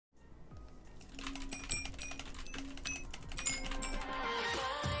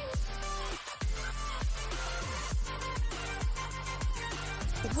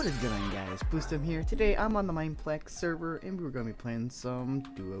What is going on, guys? Bluestorm here. Today I'm on the Mineplex server and we're going to be playing some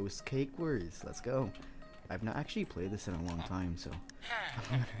duos Cakewars. Let's go. I've not actually played this in a long time, so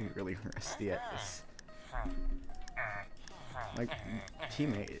I'm going to be really rusty at this. My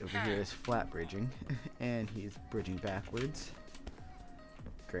teammate over here is flat bridging and he's bridging backwards.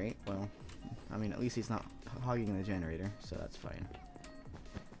 Great. Well, I mean, at least he's not hogging the generator, so that's fine.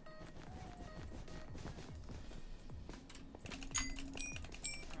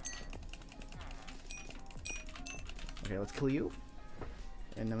 Okay, let's kill you.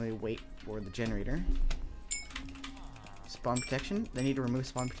 And then we wait for the generator. Spawn protection. They need to remove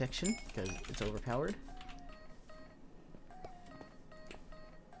spawn protection because it's overpowered.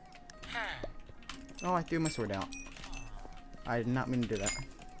 Oh, I threw my sword out. I did not mean to do that.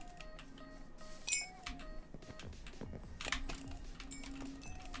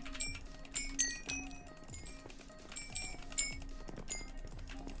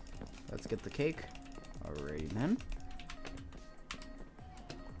 Let's get the cake. Alrighty then.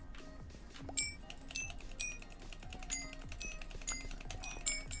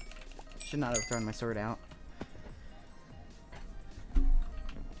 Should not have thrown my sword out.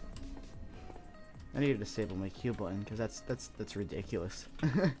 I need to disable my Q button because that's ridiculous.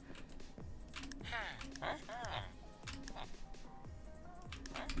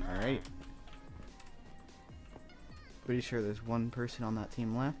 Alright. Pretty sure there's one person on that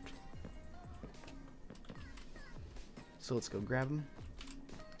team left. So let's go grab him.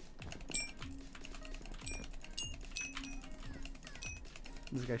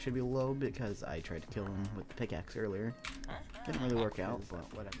 This guy should be low because I tried to kill him with the pickaxe earlier. Didn't really work out, but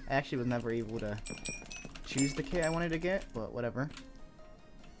whatever. I actually was never able to choose the kit I wanted to get, but whatever.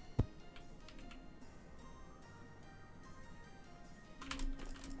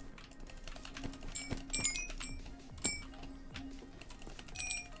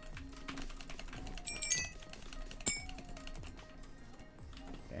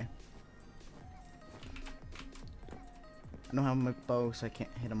 Okay. I don't have my bow, so I can't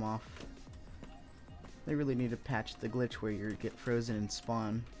hit him off. They really need to patch the glitch where you get frozen and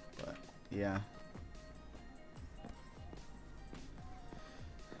spawn, but yeah.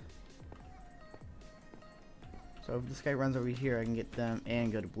 So if this guy runs over here, I can get them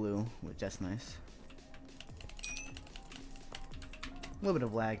and go to blue, which that's nice. A little bit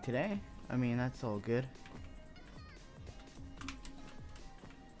of lag today. I mean, that's all good.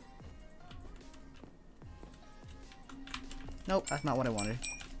 Nope, that's not what I wanted.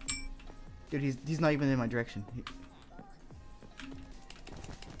 Dude, he's not even in my direction.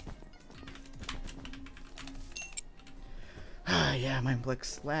 Yeah,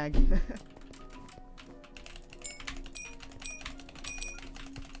 Mineplex lag.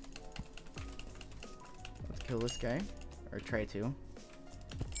 Let's kill this guy, or try to.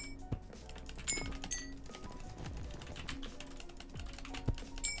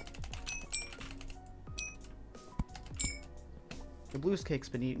 The blue's cake's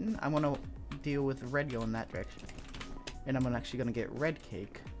been eaten. I want to deal with red go in that direction, and I'm actually gonna get red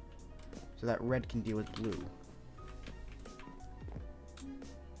cake so that red can deal with blue.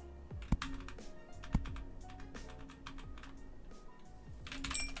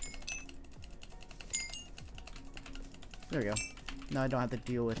 There we go. Now I don't have to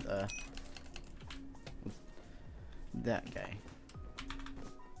deal with that guy.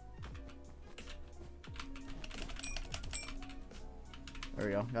 There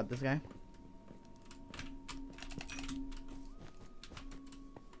we go. Got this guy.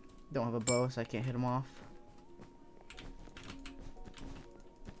 Don't have a bow, so I can't hit him off.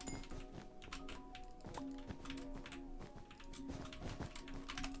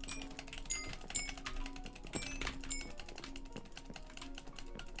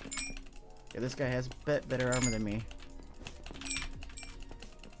 Yeah, this guy has better armor than me.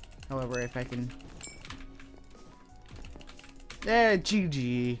 However, if I can... Yeah,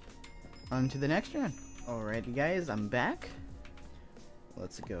 GG. On to the next one. Alrighty guys, I'm back.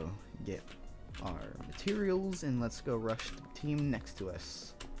 Let's go get our materials and let's go rush the team next to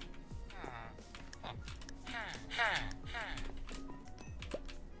us.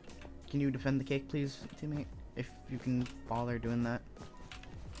 Can you defend the cake, please, teammate? If you can bother doing that.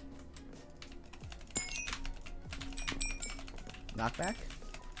 Knockback?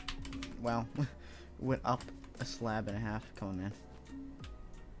 Wow. Went up a slab and a half. Come on, man.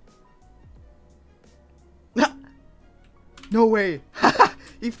 No way!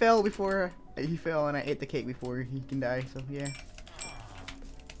 He fell before he fell, and I ate the cake before he can die. So yeah.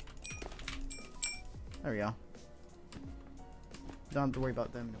 There we go. Don't have to worry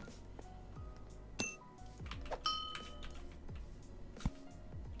about them.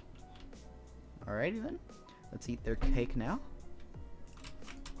 Alrighty then. Let's eat their cake now.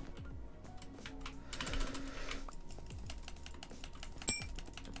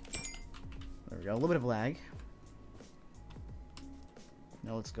 There we go. A little bit of lag.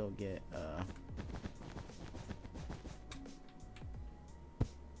 Now let's go get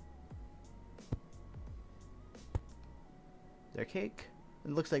their cake.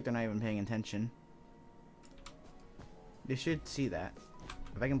 It looks like they're not even paying attention. They should see that.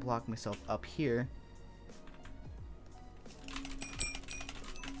 If I can block myself up here.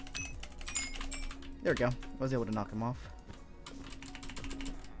 There we go. I was able to knock him off.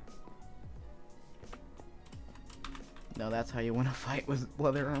 No, that's how you win a fight with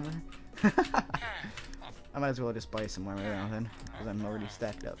leather armor. I might as well just buy some armor around then, because I'm already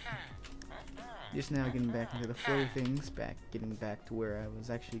stacked up. Just now getting back into the flow of things, getting back to where I was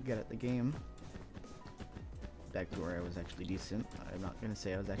actually good at the game. Back to where I was actually decent. I'm not gonna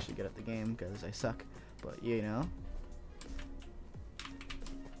say I was actually good at the game, because I suck, but you know.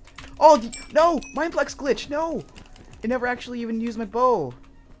 Oh, no! Mineplex glitch, no! It never actually even used my bow.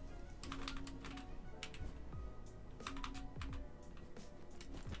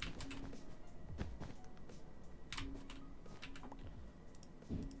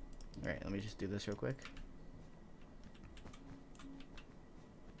 Alright, let me just do this real quick.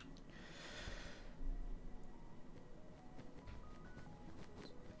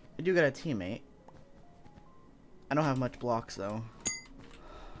 I do got a teammate. I don't have much blocks though.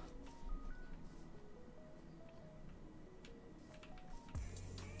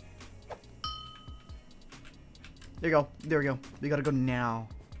 There you go. There we go. We gotta go now.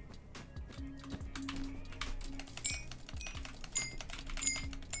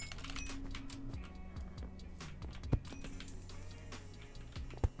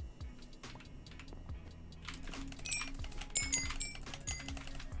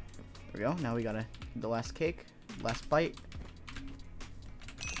 There we go. Now we gotta the last cake, last bite.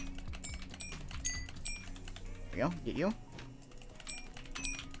 There we go. Get you.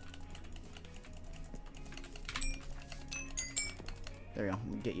 There we go.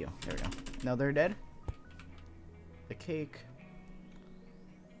 Get you. There we go. Now they're dead. The cake.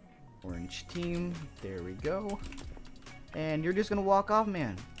 Orange team. There we go. And you're just gonna walk off,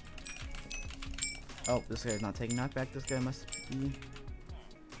 man. Oh, this guy's not taking knockback. This guy must be.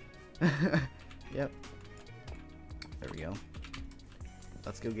 Yep. There we go.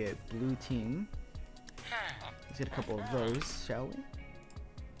 Let's go get blue team. Let's get a couple of those, shall we?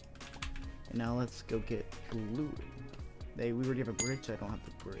 And now let's go get blue. We already have a bridge, so I don't have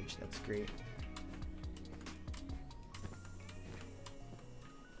the bridge. That's great.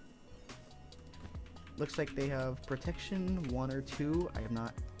 Looks like they have protection 1 or 2. I have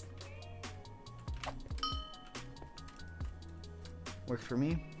not. Works for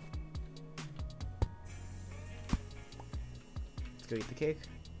me. Let's go eat the cake.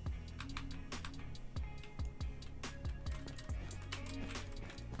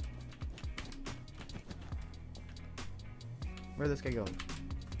 Where'd this guy go?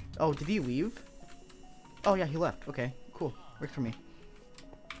 Oh, did he leave? Oh yeah, he left. Okay, cool. Works for me.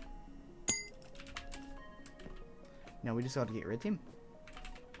 Now we just gotta get red team.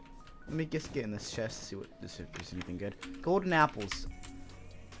 Let me just get in this chest to see if there's anything good. Golden apples.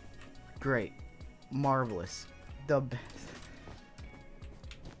 Great. Marvelous. The best.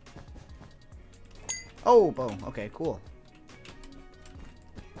 Oh, bow. Okay, cool.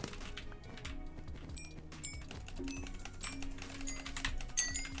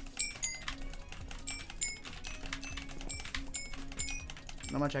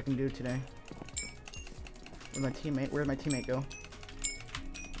 Not much I can do today. Where's my teammate? Where'd my teammate go?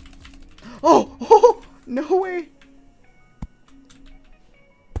 Oh! Oh! No way!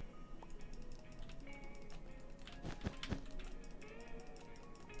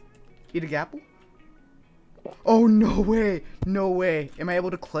 Eat a apple? Oh, no way! No way! Am I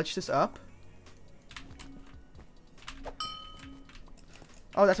able to clutch this up?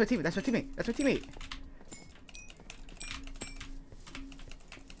 Oh, that's my teammate! That's my teammate! That's my teammate!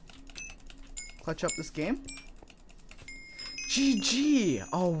 Clutch up this game. GG!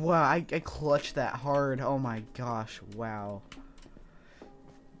 Oh wow, I clutched that hard. Oh my gosh, wow.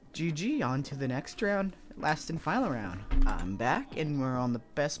 GG, on to the next round. Last and final round. I'm back and we're on the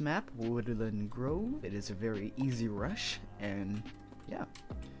best map, Woodland Grove. It is a very easy rush and yeah.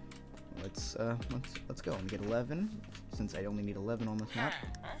 Let's go and get 11 since I only need 11 on this map.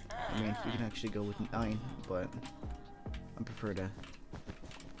 I mean, you can actually go with 9, but I prefer to.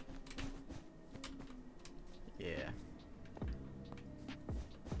 Yeah.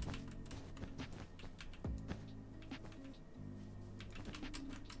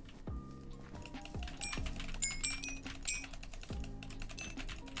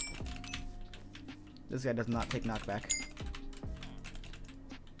 This guy does not take knockback.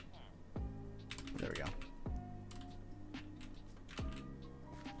 There we go.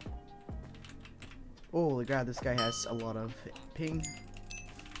 Holy god, this guy has a lot of ping.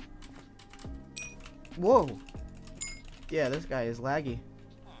 Whoa! Yeah, this guy is laggy.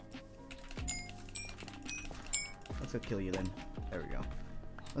 Let's go kill you then. There we go.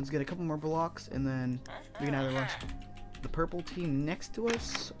 Let's get a couple more blocks and then we can either rush the purple team next to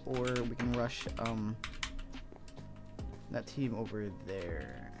us or we can rush that team over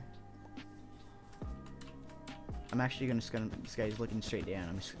there. I'm actually just gonna, this guy's looking straight down.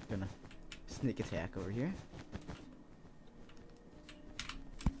 I'm just gonna sneak attack over here.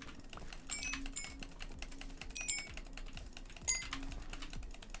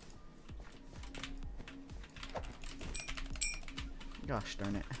 Gosh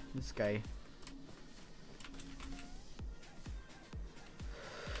darn it, this guy.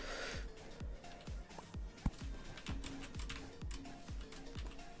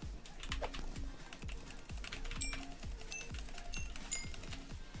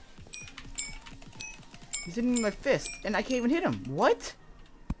 He's hitting me with my fist, and I can't even hit him. What?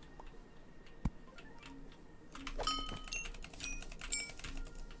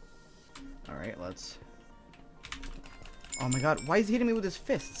 Alright, let's... Oh my god, why is he hitting me with his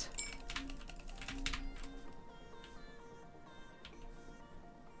fists?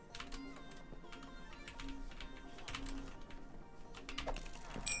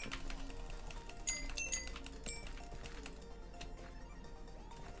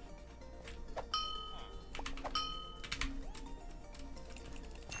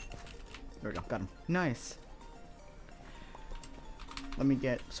 There we go, got him. Nice. Let me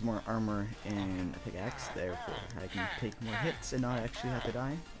get some more armor and a pickaxe, therefore I can take more hits and not actually have to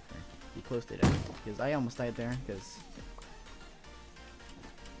die. Okay. Be close to death, because I almost died there, because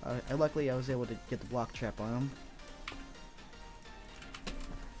luckily I was able to get the block trap on him.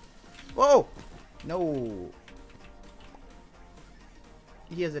 Whoa! No!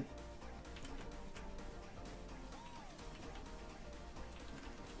 He has a...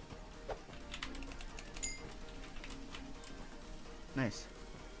 Nice.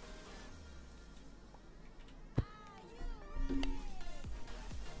 Can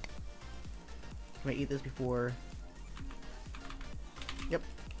I eat this before? Yep.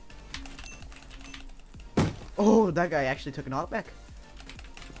 Oh, that guy actually took a knockback.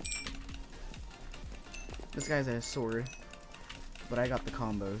 This guy's a sword, but I got the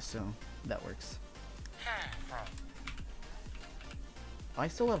combo, so that works. I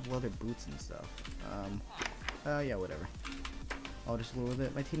still have leather boots and stuff. Yeah, whatever. I'll just roll with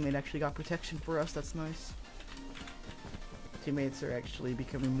it. My teammate actually got protection for us. That's nice. Teammates are actually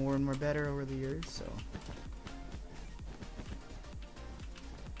becoming more and more better over the years, so.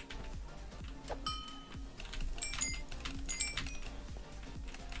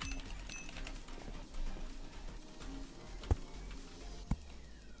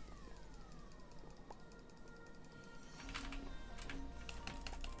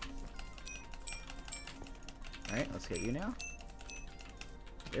 Alright, let's get you now.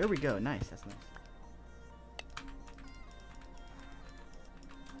 There we go. Nice. That's nice.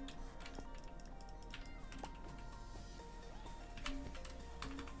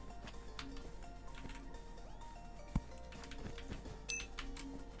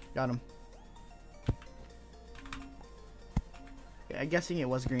 Got him. Okay, I'm guessing it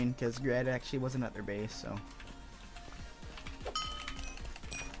was green because red actually wasn't at their base, so.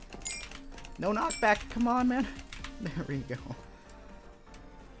 No knockback. Come on, man. There we go.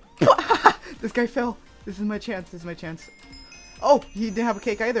 This guy fell. This is my chance. This is my chance. Oh, he didn't have a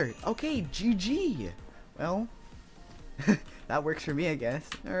cake either. Okay, GG. Well, that works for me, I guess.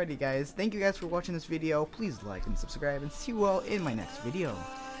 Alrighty, guys. Thank you guys for watching this video. Please like and subscribe, and see you all in my next video.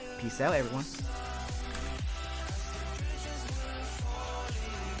 Peace out, everyone.